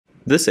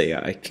This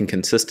AI can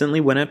consistently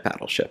win at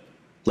Battleship.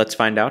 Let's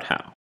find out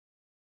how.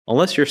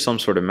 Unless you're some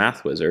sort of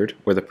math wizard,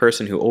 or the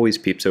person who always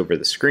peeps over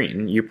the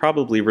screen, you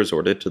probably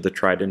resorted to the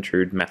tried and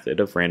true method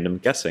of random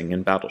guessing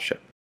in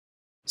Battleship.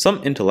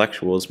 Some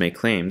intellectuals may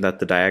claim that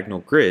the diagonal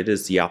grid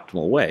is the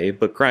optimal way,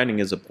 but grinding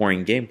is a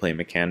boring gameplay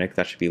mechanic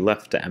that should be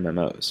left to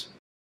MMOs.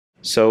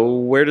 So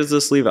where does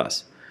this leave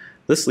us?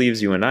 This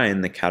leaves you and I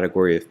in the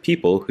category of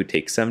people who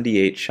take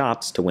 78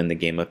 shots to win the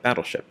game of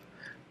Battleship.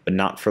 But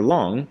not for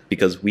long,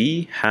 because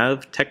we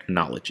have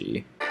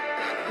technology. We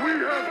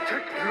have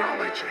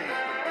technology!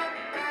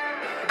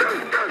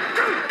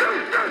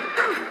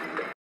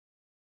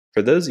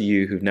 For those of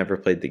you who've never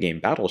played the game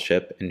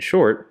Battleship, in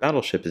short,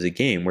 Battleship is a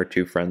game where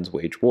two friends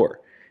wage war.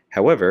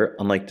 However,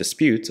 unlike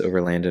disputes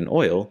over land and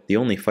oil, the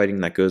only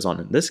fighting that goes on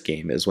in this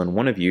game is when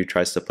one of you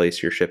tries to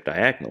place your ship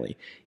diagonally.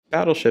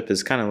 Battleship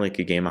is kind of like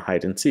a game of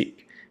hide and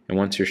seek, and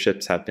once your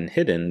ships have been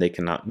hidden, they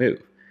cannot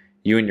move.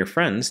 You and your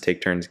friends take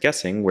turns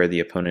guessing where the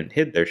opponent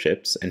hid their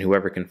ships, and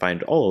whoever can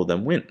find all of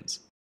them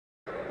wins.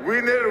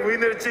 Winner,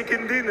 winner,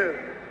 chicken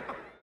dinner!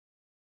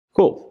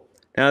 Cool.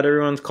 Now that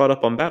everyone's caught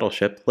up on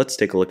Battleship, let's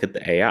take a look at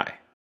the AI.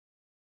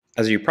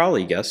 As you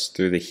probably guessed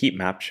through the heat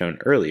map shown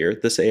earlier,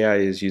 this AI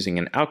is using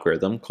an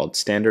algorithm called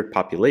standard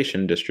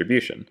population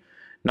distribution,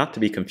 not to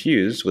be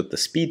confused with the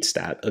speed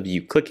stat of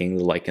you clicking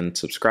the like and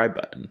subscribe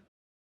button.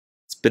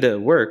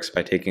 SPD works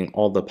by taking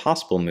all the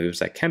possible moves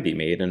that can be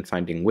made and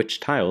finding which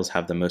tiles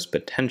have the most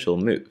potential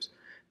moves.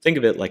 Think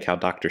of it like how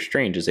Doctor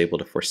Strange is able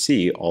to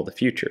foresee all the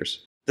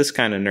futures. This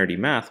kind of nerdy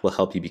math will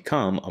help you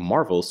become a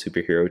Marvel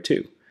superhero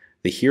too.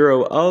 The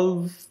hero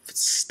of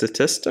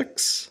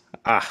statistics?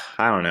 I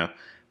don't know.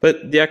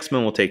 But the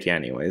X-Men will take you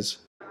anyways.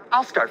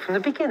 I'll start from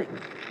the beginning.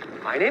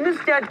 My name is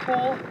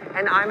Deadpool,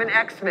 and I'm an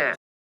X-Man.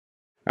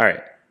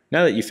 Alright,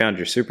 now that you found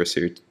your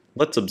supersuit,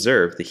 let's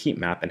observe the heat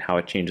map and how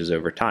it changes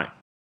over time.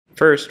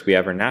 First, we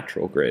have our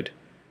natural grid.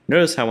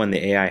 Notice how when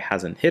the AI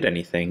hasn't hit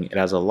anything, it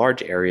has a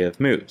large area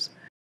of moves.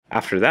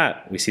 After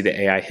that, we see the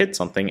AI hit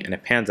something and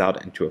it pans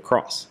out into a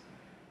cross.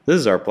 This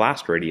is our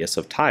blast radius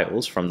of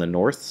tiles from the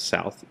north,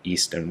 south,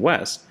 east, and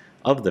west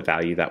of the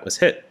value that was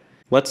hit.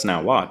 Let's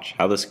now watch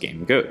how this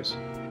game goes.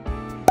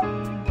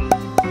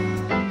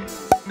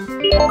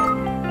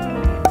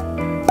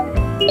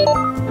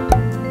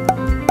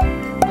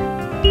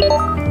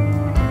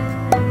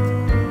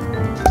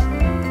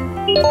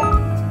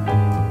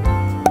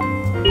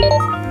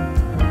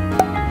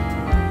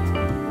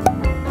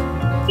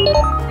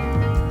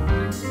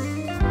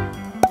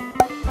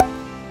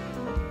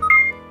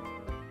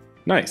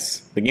 Nice,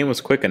 the game was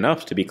quick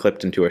enough to be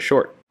clipped into a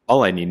short.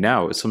 All I need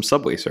now is some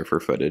Subway Surfer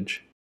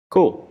footage.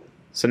 Cool,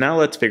 so now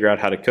let's figure out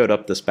how to code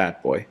up this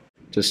bad boy.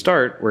 To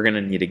start, we're going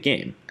to need a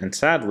game, and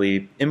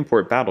sadly,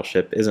 import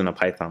Battleship isn't a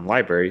Python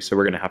library, so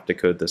we're going to have to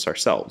code this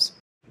ourselves.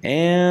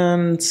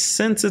 And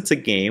since it's a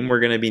game,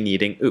 we're going to be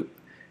needing OOP.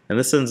 And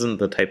this isn't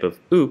the type of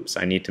oops,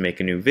 I need to make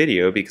a new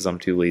video because I'm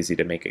too lazy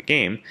to make a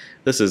game.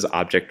 This is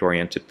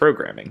object-oriented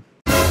programming.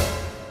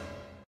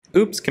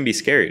 Oops can be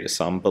scary to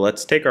some, but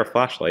let's take our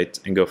flashlights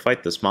and go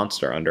fight this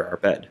monster under our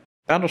bed.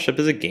 Battleship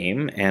is a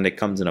game, and it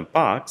comes in a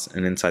box,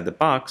 and inside the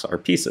box are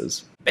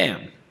pieces.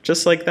 Bam!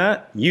 Just like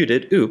that, you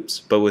did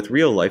oops, but with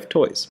real-life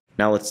toys.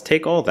 Now let's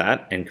take all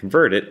that and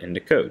convert it into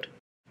code.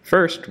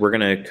 First, we're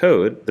going to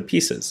code the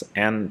pieces,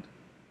 and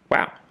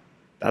wow,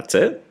 that's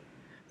it?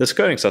 This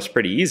coding stuff's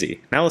pretty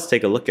easy. Now let's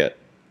take a look at...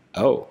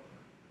 Oh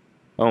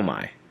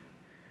my.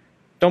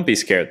 Don't be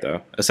scared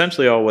though.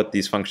 Essentially all what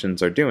these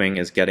functions are doing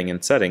is getting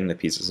and setting the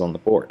pieces on the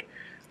board.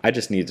 I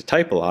just need to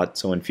type a lot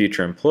so when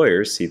future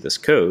employers see this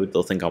code,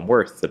 they'll think I'm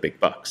worth the big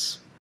bucks.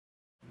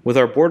 With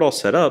our board all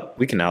set up,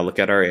 we can now look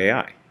at our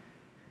AI.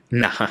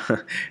 Nah,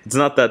 it's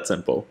not that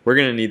simple. We're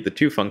going to need the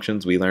two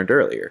functions we learned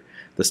earlier,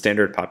 the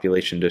standard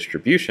population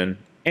distribution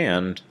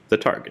and the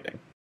targeting.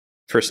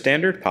 For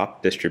standard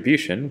pop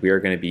distribution, we are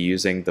going to be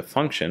using the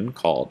function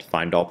called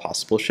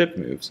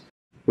findAllPossibleShipMoves,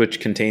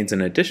 which contains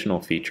an additional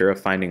feature of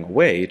finding a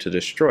way to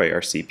destroy our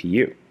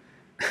CPU.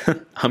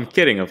 I'm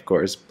kidding, of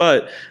course,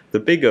 but the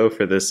big O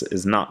for this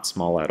is not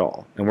small at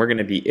all, and we're going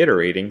to be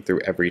iterating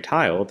through every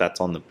tile that's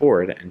on the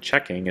board and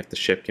checking if the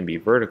ship can be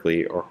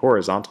vertically or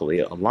horizontally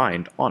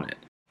aligned on it.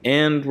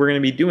 And we're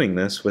going to be doing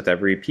this with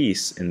every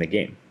piece in the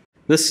game.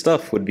 This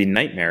stuff would be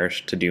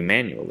nightmarish to do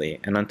manually,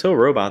 and until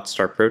robots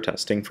start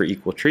protesting for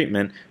equal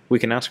treatment, we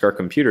can ask our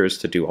computers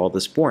to do all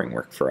this boring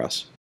work for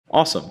us.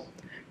 Awesome!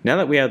 Now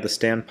that we have the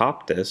stand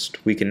pop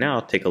dist, we can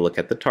now take a look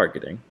at the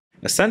targeting.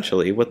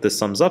 Essentially, what this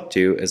sums up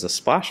to is a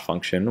splash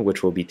function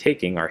which will be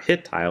taking our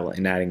hit tile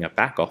and adding a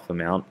backoff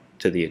amount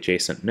to the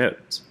adjacent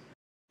nodes.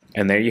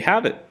 And there you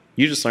have it!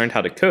 You just learned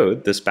how to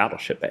code this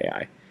Battleship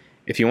AI.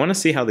 If you want to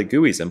see how the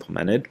GUI is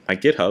implemented, my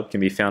GitHub can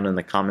be found in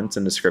the comments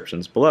and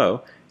descriptions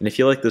below, and if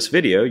you like this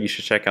video, you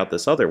should check out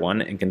this other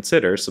one and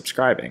consider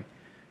subscribing.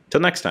 Till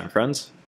next time, friends!